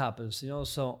in couples,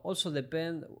 So also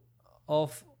depend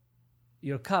of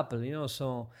your couple,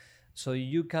 So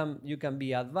you can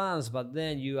be advanced, but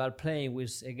then you are playing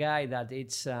with a guy that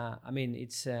it's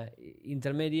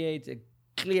intermediate.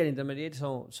 Clear intermediate,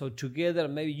 so together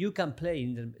maybe you can play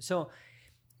so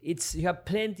you have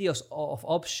plenty of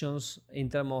options in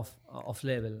terms of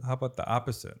level. How about the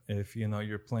opposite? If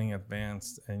you're playing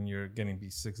advanced and you're getting be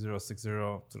 6-0,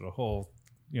 6-0 to the whole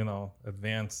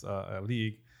advanced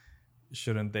league,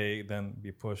 shouldn't they then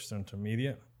be pushed to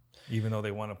intermediate, even though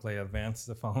they want to play advanced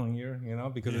the following year?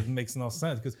 Because it makes no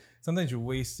sense, because sometimes you're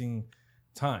wasting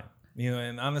time.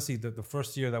 And honestly, the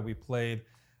first year that we played,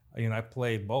 I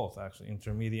played both, actually,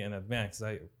 intermediate and advanced.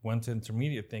 I went to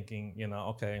intermediate thinking,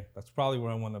 okay, that's probably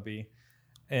where I want to be.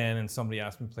 And then somebody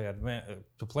asked me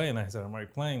to play, and I said, I'm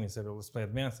already playing. He said, well, let's play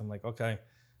advanced. I'm like, okay.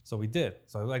 So we did.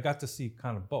 So I got to see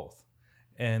kind of both.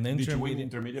 And did you win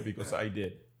intermediate? Because I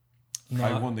did. No,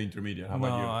 I won the intermediate. How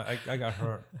about I got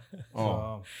hurt.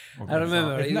 Oh, So, okay. I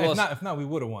remember if not, we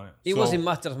would have won it. It was in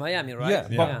Masters Miami,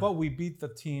 right? Yeah, but we beat the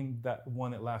team that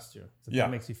won it last year. So that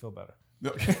makes you feel better.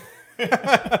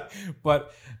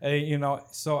 But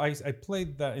so I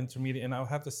played that intermediate, and I would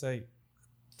have to say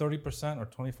 30% or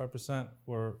 25%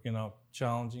 were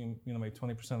challenging, maybe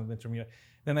 20% of the intermediate.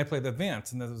 Then I played the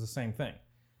advanced, and that was the same thing.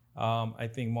 I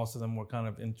think most of them were kind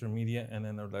of intermediate, and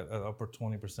then the upper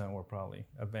 20% were probably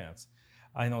advanced.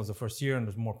 I know it's the first year, and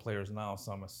there's more players now,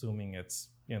 so I'm assuming it's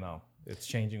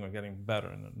changing or getting better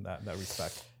in that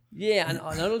respect. Yeah, and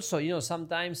also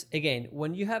sometimes again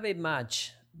when you have a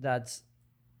match that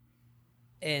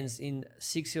ends in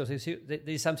 6-0 or 6-0, there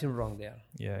is something wrong there.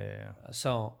 Yeah.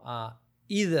 So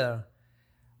either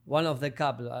one of the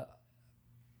couple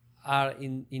are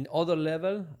in other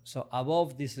level, so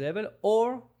above this level,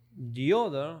 or the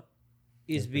other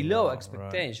is below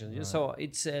expectations. Right. So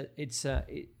it's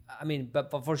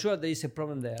but for sure there is a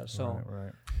problem there. So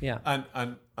right. Yeah.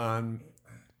 And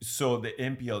so the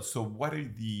MPL. So what are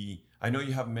I know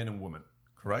you have men and women,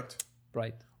 correct?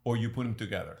 Right. Or you put them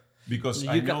together? Because You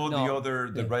I can- know no.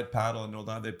 the red paddle and all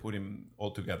that, they put them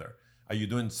all together. Are you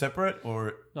doing separate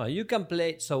or? No, you can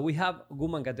play. So we have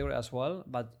woman category as well,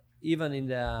 but even in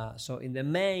the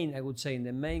main, I would say in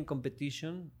the main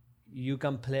competition, you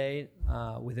can play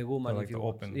with a woman Like if you the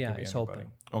want. open, Yeah, could be it's anybody.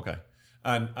 open. Okay.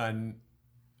 And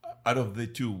out of the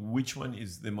two, which one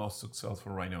is the most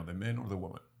successful right now, the men or the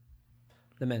woman?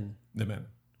 The men. The men.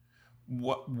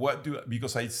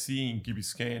 Because I see in Key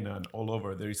Biscayne and all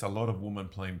over, there is a lot of women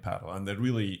playing paddle, and they're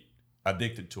really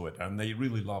addicted to it, and they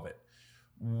really love it.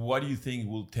 What do you think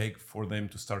will take for them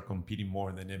to start competing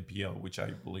more than MPL, which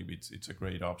I believe it's a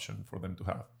great option for them to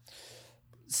have?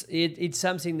 It's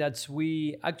something that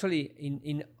we actually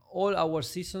in all our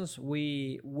seasons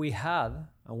we have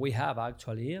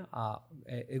actually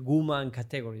a woman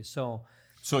category.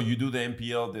 So you do the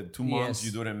MPL, the 2 months, Yes.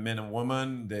 you do it men and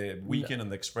women, the weekend and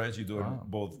the express, you do it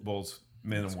both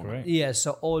men and women. great. Yeah,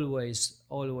 so always.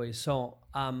 So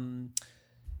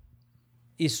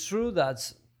it's true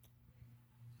that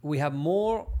we have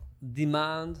more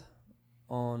demand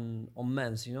on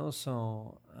men's,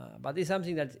 So, but it's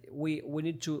something that we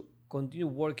need to continue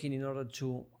working in order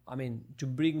to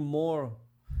bring more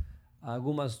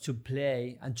women to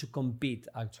play and to compete.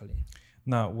 Actually,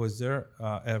 Now, was there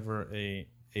ever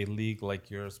a league like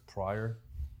yours prior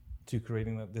to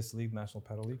creating this league, National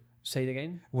Paddle League? say it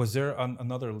again. Was there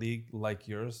another league like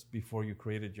yours before you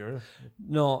created yours?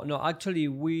 No. Actually,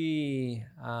 we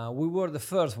were the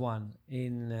first one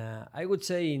in I would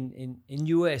say in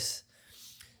US.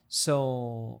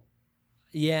 So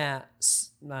yeah,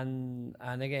 and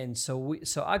again, so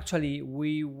actually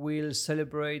we will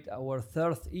celebrate our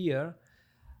 3rd year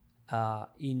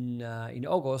in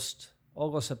August,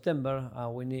 September.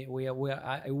 We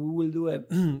will do a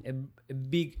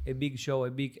big show,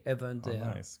 a big event.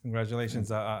 Nice, congratulations!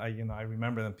 I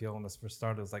remember the MPL when this first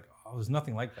started. It was like, it was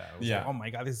nothing like that. It was like, oh my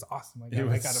god, this is awesome! It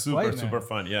was super play,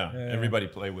 fun. Yeah. Everybody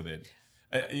played with it.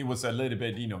 It was a little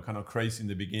bit, kind of crazy in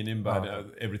the beginning, but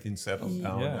everything settled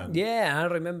down. Yeah, I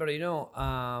remember,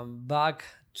 back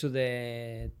to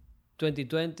the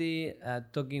 2020,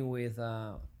 talking with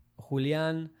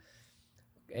Julian,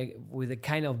 with a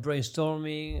kind of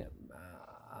brainstorming,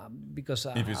 because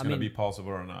if it's going to be possible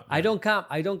or not. I don't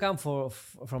come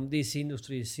from this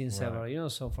industry since ever,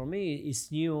 So for me,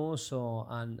 it's new. So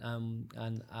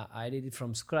and I did it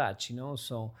from scratch,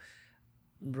 So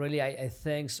really, I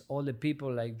thanks all the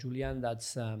people like Julian that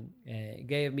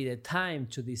gave me the time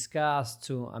to discuss,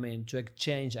 to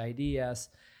exchange ideas,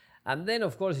 and then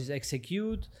of course is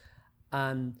execute,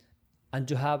 and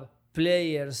to have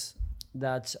players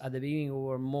that at the beginning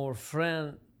were more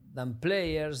friends than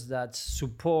players that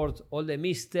support all the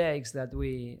mistakes that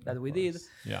we did.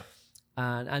 Yeah.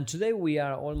 And today we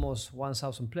are almost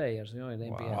 1,000 players, in the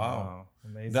NPL. Wow.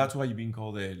 Amazing. That's why you've been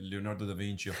called the Leonardo da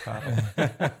Vinci of paddle.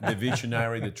 The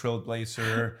visionary, the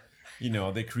trailblazer,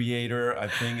 the creator. I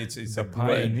think it's a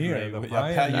pioneer, great the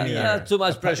pioneer. Yeah, too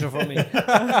much pressure for me.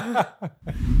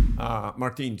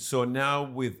 Martin, so now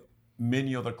with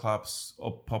many other clubs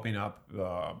popping up,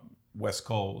 West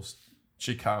Coast,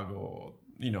 Chicago,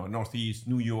 Northeast,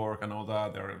 New York, and all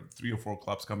that, there are 3 or 4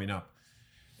 clubs coming up.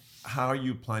 How are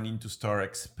you planning to start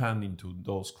expanding to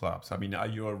those clubs? Are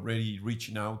you already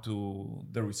reaching out to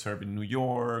the reserve in New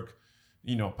York,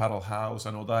 Paddle House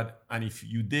and all that? And if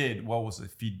you did, what was the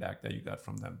feedback that you got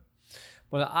from them?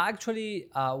 Well,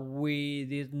 actually, we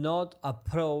did not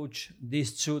approach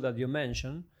these 2 that you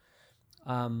mentioned.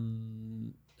 But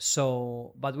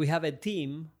we have a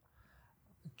team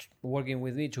working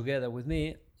with me, together with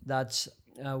me, that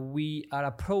we are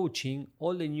approaching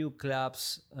all the new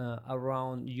clubs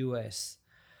around US.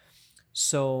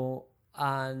 So,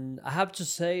 and I have to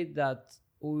say that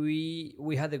we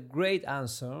had a great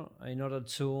answer in order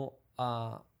to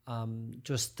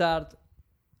start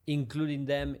including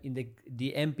them in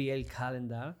the NPL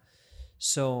calendar.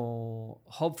 So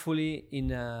hopefully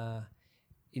in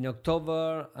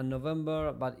October and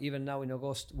November, but even now in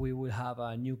August, we will have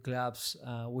new clubs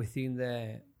within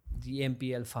the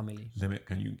NPL family.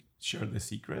 Can you share the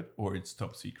secret, or it's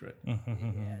top secret?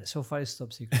 Yeah, so far it's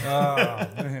top secret.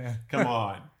 Come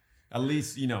on. At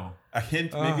least, a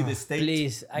hint, maybe the state.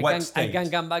 Please, I can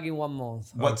come back in 1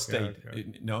 month. What state?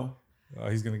 Okay. No? Oh,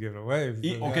 he's going to give it away.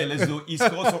 Okay, let's do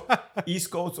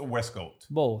East Coast or West Coast?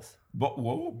 Both. But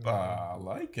I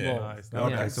like it. Nice.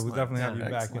 Okay, so we'll definitely have you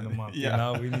back in a month.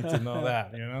 Yeah. We need to know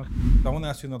that, I want to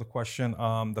ask you another question.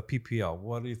 The PPL.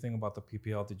 What do you think about the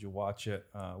PPL? Did you watch it?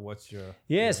 What's your...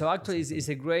 Yeah, so actually it's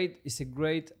a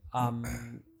great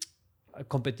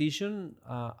competition.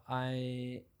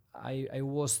 I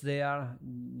was there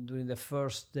during the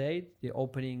first day, the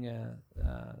opening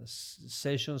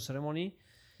session ceremony.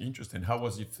 Interesting. How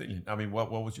was you feeling? I mean, what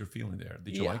was your feeling there?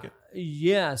 Did you like it?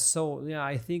 Yeah. So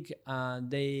I think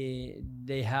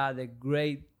they had a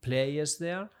great players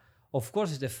there. Of course,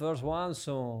 it's the first one.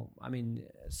 So a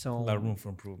lot of room for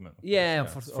improvement. Yeah,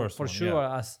 for sure.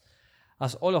 Yeah.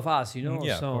 As all of us,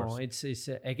 Yeah, so it's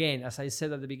again, as I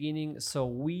said at the beginning. So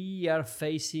we are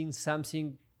facing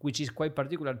something which is quite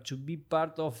particular, to be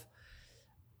part of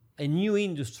a new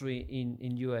industry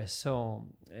in US. So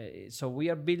we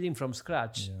are building from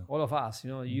scratch, all of us,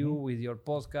 you with your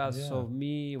podcast, so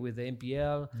me with the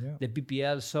NPL, the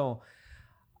PPL. So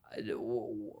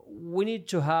we need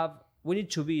to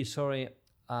be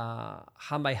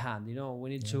hand by hand, we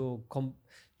need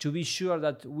to be sure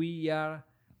that we are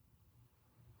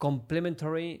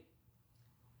complementary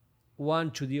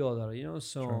one to the other,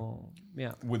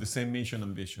 with the same mission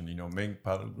and vision, make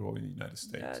paddle grow in the United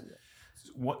States.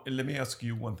 Let me ask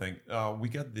you one thing. We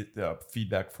got the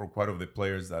feedback from quite of the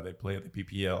players that they play at the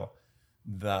PPL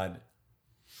that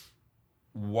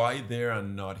why they are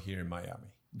not here in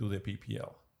Miami, do the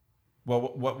PPL.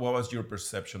 What was your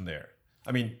perception there?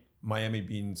 I mean, Miami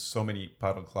being so many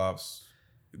paddle clubs,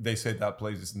 they say that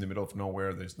place is in the middle of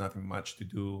nowhere. There's nothing much to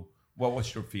do. What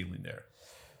was your feeling there?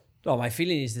 Oh, my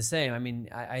feeling is the same. I mean,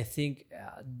 I think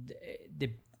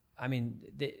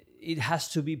it has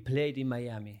to be played in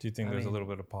Miami. Do you think there's a little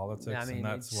bit of politics, and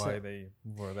that's why they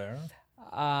were there?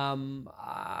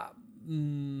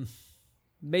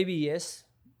 Maybe yes.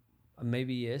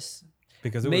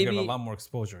 Because it would give a lot more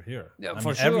exposure here. Yeah,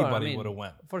 for sure. Everybody would have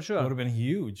went. For sure. It would have been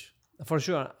huge. For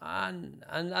sure. And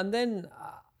then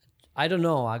I don't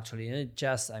know actually.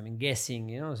 I'm guessing.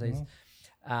 So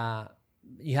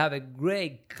you have a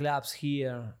great clubs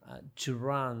here to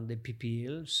run the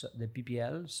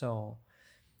PPL. So,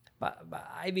 but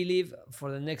I believe for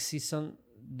the next season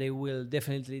they will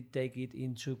definitely take it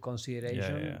into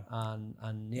consideration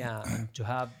and to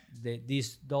have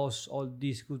all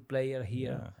these good players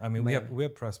here. Yeah. I mean, we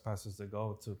have press passes to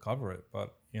go to cover it,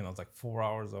 but it's like 4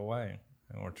 hours away,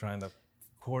 and we're trying to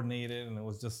coordinate it, and it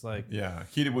was just like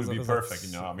here would be perfect.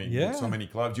 With so many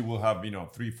clubs, you will have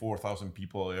 3,000-4,000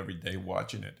 people every day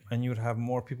watching it, and you would have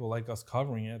more people like us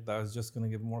covering it. That is just going to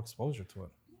give more exposure to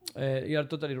it. You are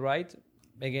totally right.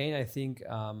 Again, I think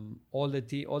all the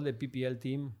PPL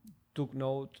team took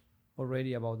note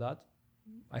already about that.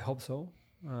 I hope so.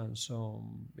 And so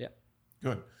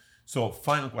good. So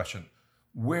final question: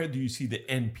 where do you see the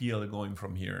NPL going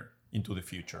from here into the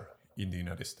future in the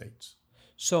United States?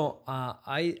 So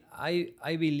I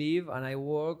believe and I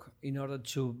work in order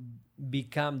to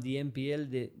become the NPL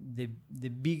the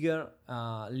bigger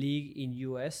league in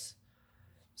US.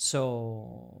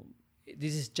 So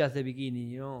this is just the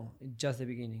beginning, just the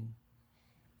beginning.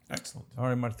 Excellent. All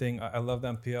right, Martin. I love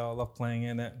the NPL. I love playing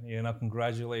in it.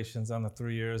 Congratulations on the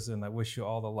 3 years, and I wish you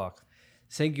all the luck.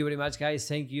 Thank you very much, guys.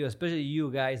 Thank you, especially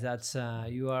you guys. That's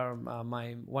you are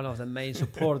one of the main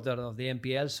supporters of the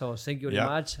NPL. So thank you very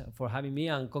much for having me,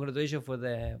 and congratulations for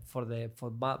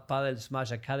Padel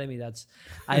Smash Academy.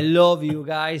 I love you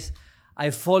guys. I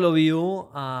follow you,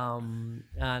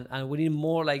 and we need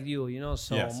more like you.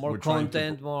 So more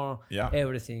content, more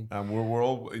everything. And we're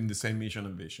all in the same mission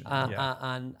and vision.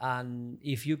 And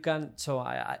if you can, so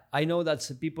I know that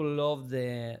people love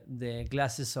the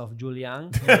glasses of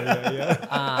Julian.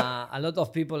 A lot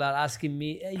of people are asking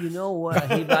me, hey, where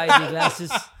he buy the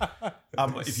glasses?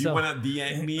 If you So- want to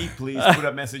DM me, please put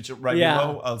a message right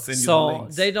below. I'll send you the So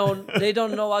links. they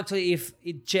don't know actually if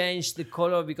it changed the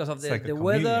color because of Like the a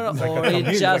weather chameleon. It's like or a chameleon,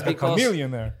 it's just like a because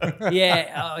chameleon there.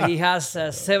 he has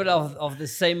several of the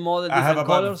same model, I have different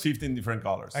about colors. 15 different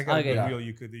colors. I got Okay. a reel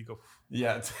you could go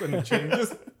Yeah. when it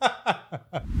changes.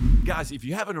 Guys, if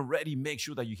you haven't already, make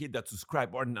sure that you hit that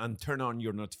subscribe button and turn on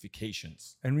your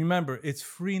notifications. And remember, it's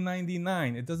free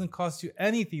 99. It doesn't cost you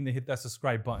anything to hit that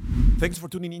subscribe button. Thanks for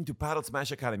tuning in to Padel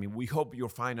Smash Academy. We hope you'll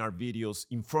find our videos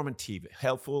informative,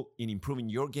 helpful in improving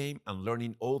your game and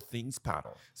learning all things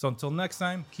paddle. So until next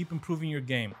time, keep improving your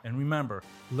game. And remember,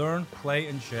 learn, play,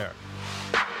 and share.